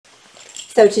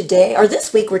So today, or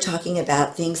this week, we're talking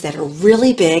about things that are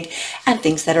really big and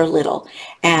things that are little.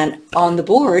 And on the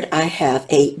board, I have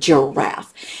a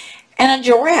giraffe. And a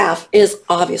giraffe is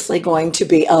obviously going to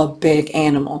be a big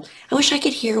animal. I wish I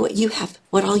could hear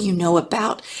what all you know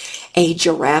about a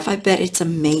giraffe. I bet it's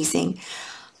amazing.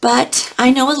 But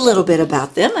I know a little bit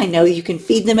about them. I know you can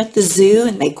feed them at the zoo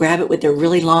and they grab it with their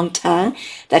really long tongue.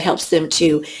 That helps them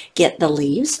to get the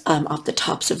leaves off the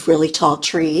tops of really tall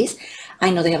trees. I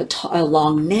know they have a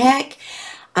long neck.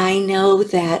 I know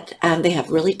that they have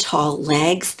really tall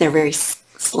legs. They're very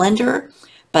slender,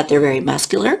 but they're very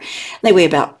muscular. They weigh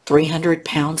about 300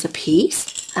 pounds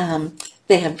apiece.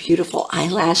 They have beautiful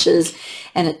eyelashes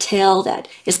and a tail that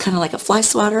is kind of like a fly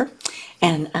swatter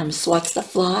and swats the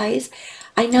flies.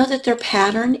 I know that their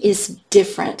pattern is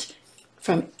different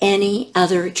from any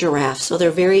other giraffe, so they're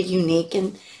very unique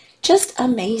and just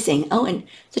amazing. Oh, and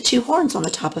the two horns on the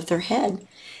top of their head.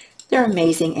 They're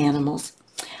amazing animals.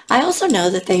 I also know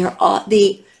that they are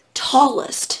the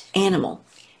tallest animal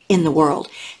in the world.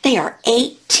 They are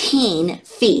 18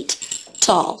 feet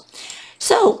tall.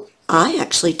 So I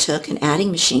actually took an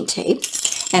adding machine tape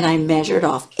and I measured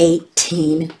off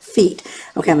 18 feet.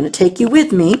 Okay, I'm going to take you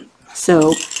with me.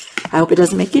 So I hope it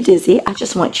doesn't make you dizzy. I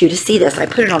just want you to see this. I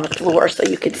put it on the floor so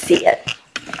you could see it.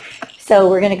 So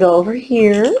we're going to go over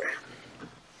here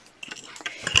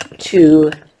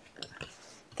to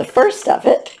the first of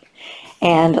it.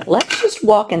 And let's just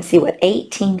walk and see what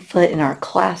 18 foot in our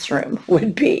classroom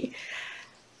would be.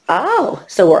 Oh,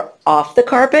 so we're off the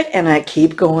carpet and I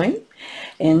keep going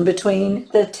in between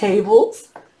the tables.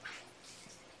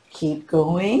 Keep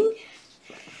going.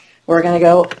 We're going to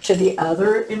go to the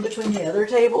other, in between the other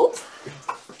tables.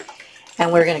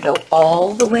 And we're going to go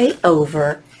all the way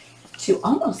over to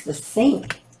almost the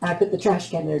sink. I put the trash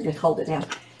can there to hold it down.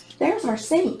 There's our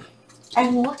sink.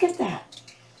 And look at that.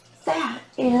 That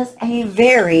is a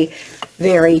very,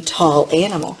 very tall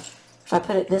animal. If I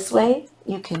put it this way,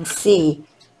 you can see,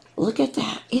 look at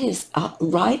that. It is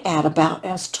right at about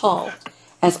as tall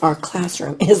as our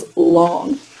classroom is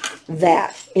long.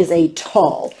 That is a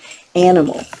tall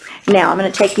animal. Now I'm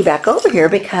going to take you back over here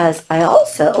because I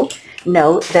also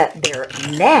know that their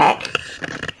neck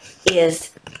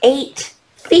is 8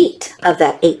 feet of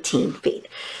that 18 feet.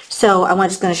 So I'm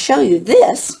just going to show you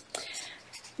this.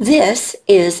 This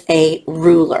is a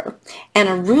ruler, and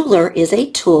a ruler is a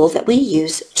tool that we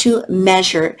use to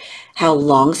measure how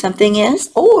long something is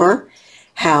or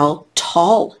how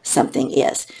tall something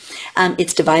is.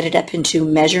 It's divided up into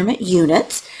measurement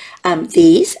units.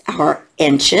 These are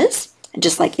inches,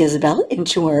 just like Isabel,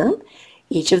 inchworm.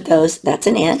 Each of those, that's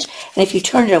an inch. And if you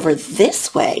turn it over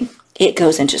this way, it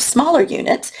goes into smaller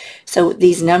units. So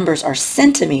these numbers are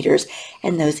centimeters,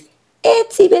 and those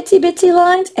itsy bitsy bitsy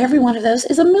lines, every one of those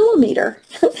is a millimeter.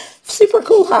 Super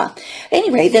cool, huh?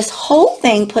 Anyway, this whole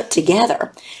thing put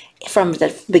together from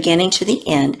the beginning to the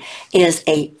end is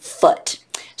a foot.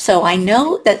 So I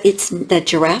know that the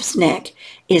giraffe's neck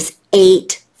is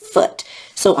 8 foot.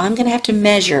 So I'm going to have to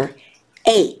measure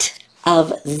 8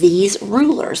 of these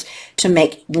rulers to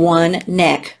make one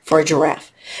neck for a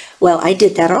giraffe. Well, I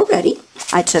did that already.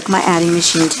 I took my adding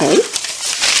machine tape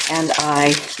and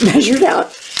I measured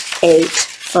out 8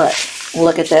 foot.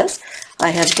 Look at this. I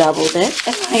have doubled it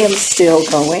and I am still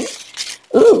going.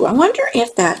 Ooh, I wonder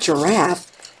if that giraffe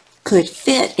could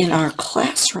fit in our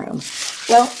classroom.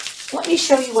 Well, let me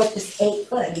show you what this 8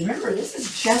 foot. Remember, this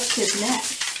is just his neck.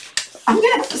 I'm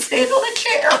going to have to stand on a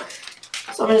chair.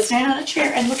 So I'm going to stand on a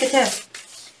chair and look at this.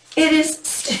 It is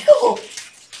still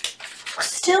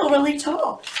really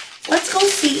tall. Let's go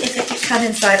see if it can come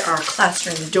inside our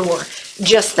classroom door.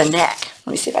 Just the neck.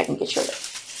 Let me see if I can get you this.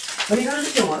 Let me go to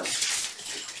the door.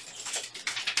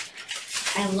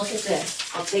 And look at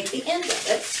this. I'll take the end of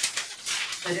it,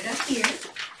 put it up here,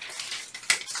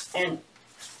 and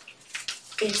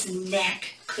its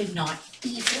neck could not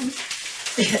even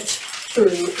fit through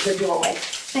the doorway.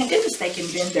 Thank goodness they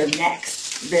can bend their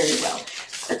necks very well.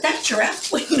 But that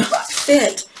giraffe would not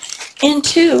fit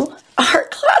into our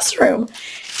classroom.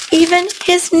 Even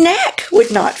his neck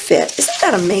would not fit. Isn't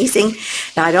that amazing?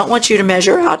 Now, I don't want you to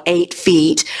measure out 8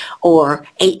 feet or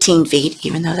 18 feet,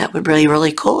 even though that would be really,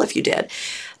 really cool if you did.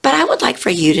 But I would like for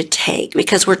you to take,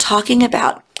 because we're talking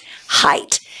about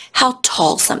height, how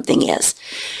tall something is.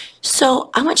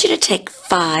 So I want you to take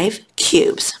 5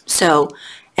 cubes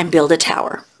and build a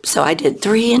tower. So I did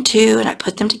 3 and 2, and I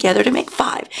put them together to make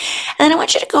 5. And then I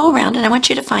want you to go around and I want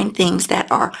you to find things that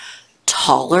are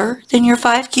taller than your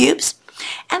 5 cubes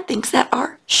and things that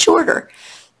are shorter.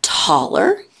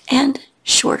 Taller and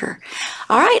shorter.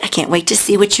 All right, I can't wait to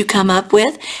see what you come up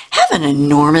with. Have an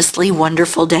enormously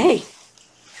wonderful day.